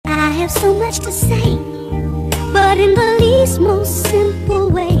have so much to say, but in the least most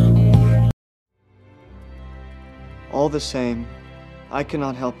simple way. All the same, I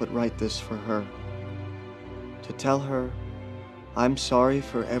cannot help but write this for her. To tell her, I'm sorry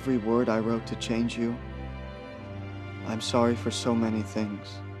for every word I wrote to change you. I'm sorry for so many things.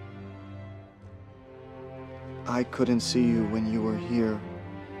 I couldn't see you when you were here.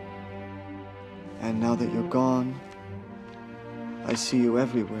 And now that you're gone, I see you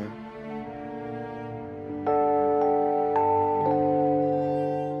everywhere.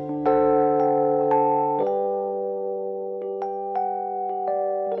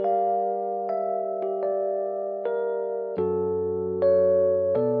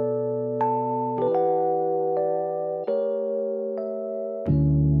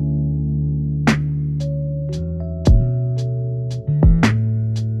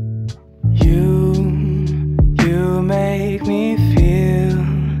 You make me feel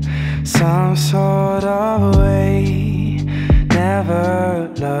some sort of way. Never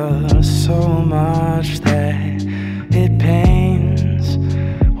loved so much that it pains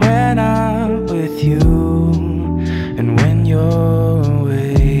when I'm with you and when you're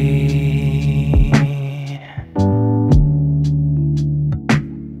away.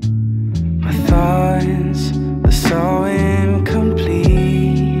 My thoughts are so incomplete.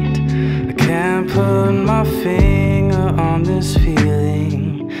 I can't put my finger on this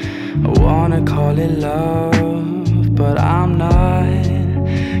feeling. I wanna call it love, but I'm not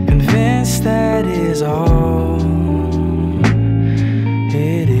convinced that is all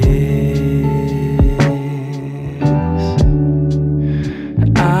it is.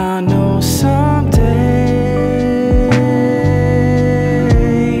 I know someday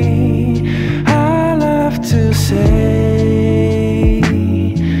I'll have to say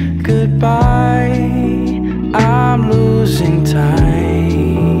goodbye. I'm losing time.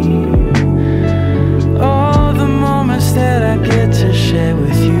 All the moments that I get to share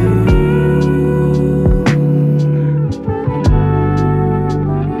with you.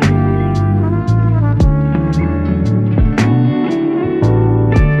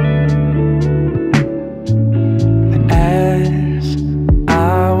 As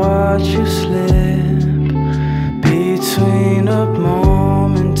I watch you slip between a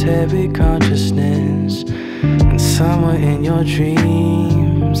momentary consciousness and somewhere in your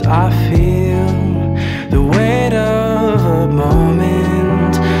dreams, I feel the weight of a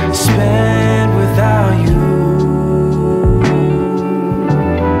moment spent without you.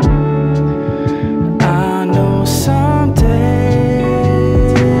 I know someday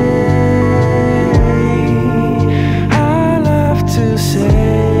I'll have to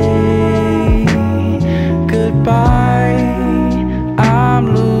say goodbye. I'm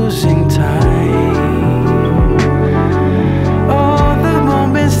losing time. All the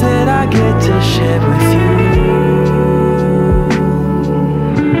moments that I get to share with you.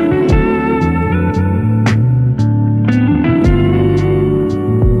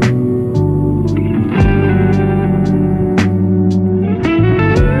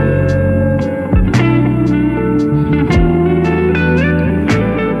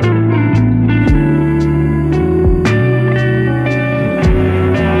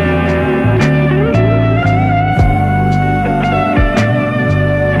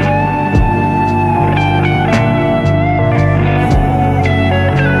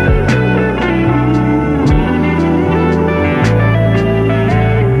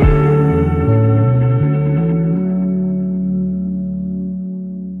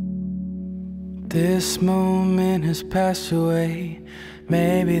 This moment has passed away.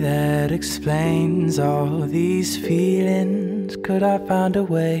 Maybe that explains all these feelings. Could I find a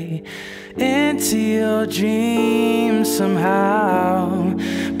way into your dreams somehow?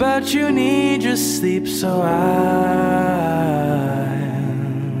 But you need your sleep, so I'll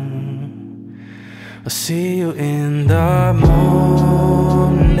see you in the morning.